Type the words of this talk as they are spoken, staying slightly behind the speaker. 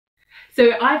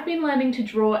So I've been learning to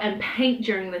draw and paint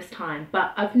during this time,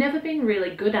 but I've never been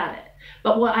really good at it.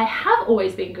 But what I have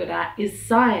always been good at is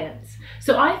science.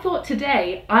 So I thought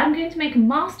today I'm going to make a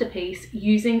masterpiece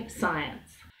using science.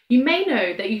 You may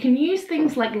know that you can use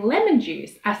things like lemon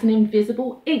juice as an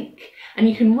invisible ink, and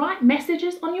you can write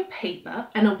messages on your paper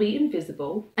and it'll be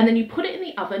invisible, and then you put it in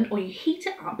the oven or you heat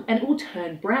it up and it will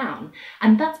turn brown.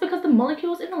 And that's because the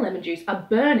molecules in the lemon juice are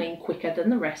burning quicker than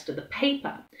the rest of the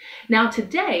paper. Now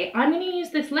today I'm going to use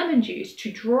this lemon juice to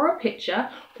draw a picture,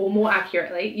 or more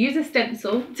accurately, use a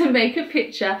stencil to make a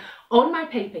picture on my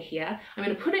paper here. I'm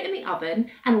going to put it in the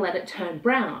oven and let it turn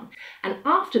brown. And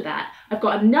after that, I've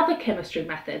got another chemistry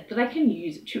method that I can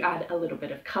use to add a little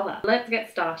bit of colour. Let's get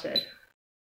started.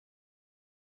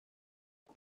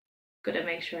 Gotta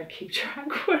make sure I keep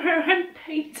track where I'm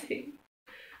painting.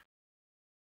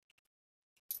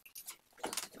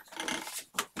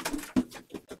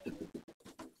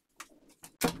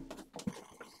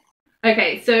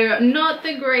 Okay, so not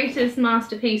the greatest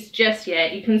masterpiece just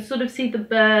yet. You can sort of see the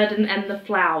bird and the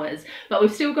flowers, but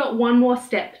we've still got one more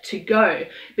step to go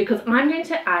because I'm going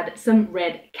to add some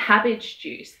red cabbage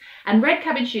juice. And red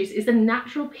cabbage juice is a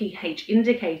natural pH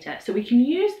indicator, so we can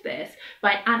use this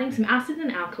by adding some acids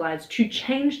and alkalis to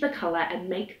change the colour and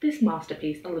make this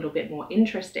masterpiece a little bit more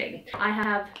interesting. I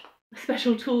have a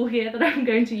special tool here that I'm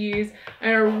going to use. I'm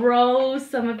going to roll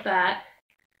some of that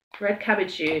red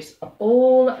cabbage juice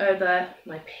all over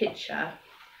my picture.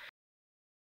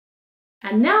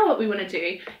 And now what we want to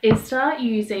do is start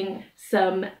using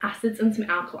some acids and some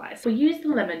alkalis. We'll use the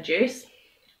lemon juice.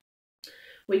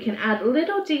 We can add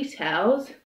little details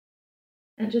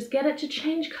and just get it to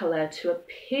change colour to a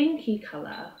pinky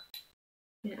colour.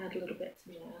 Let me add little bits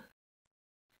in there.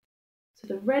 So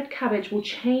the red cabbage will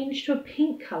change to a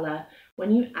pink colour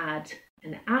when you add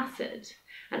an acid.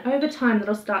 And over time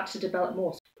that'll start to develop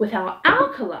more. With our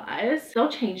alkalis, they'll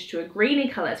change to a greeny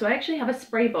colour. So I actually have a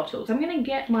spray bottle. So I'm going to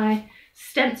get my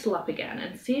stencil up again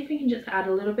and see if we can just add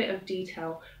a little bit of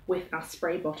detail with our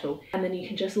spray bottle. And then you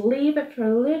can just leave it for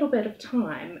a little bit of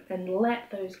time and let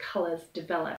those colours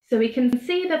develop. So we can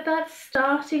see that that's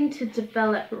starting to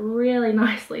develop really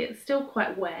nicely. It's still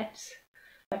quite wet.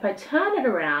 If I turn it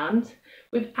around,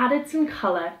 we've added some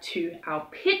colour to our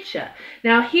picture.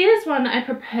 Now here's one I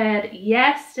prepared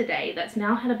yesterday that's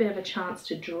now had a bit of a chance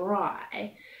to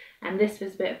dry, and this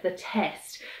was a bit of the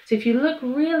test. So if you look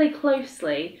really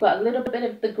closely, you've got a little bit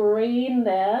of the green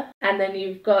there, and then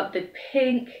you've got the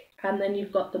pink, and then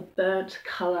you've got the burnt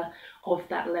colour of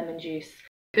that lemon juice.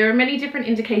 There are many different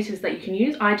indicators that you can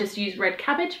use. I just use red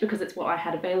cabbage because it's what I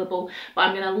had available, but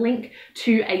I'm going to link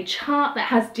to a chart that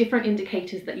has different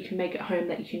indicators that you can make at home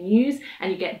that you can use, and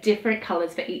you get different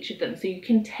colours for each of them. So you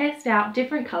can test out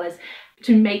different colours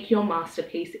to make your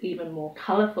masterpiece even more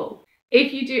colourful.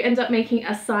 If you do end up making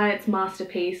a science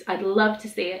masterpiece, I'd love to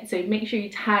see it, so make sure you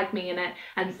tag me in it,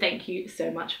 and thank you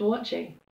so much for watching.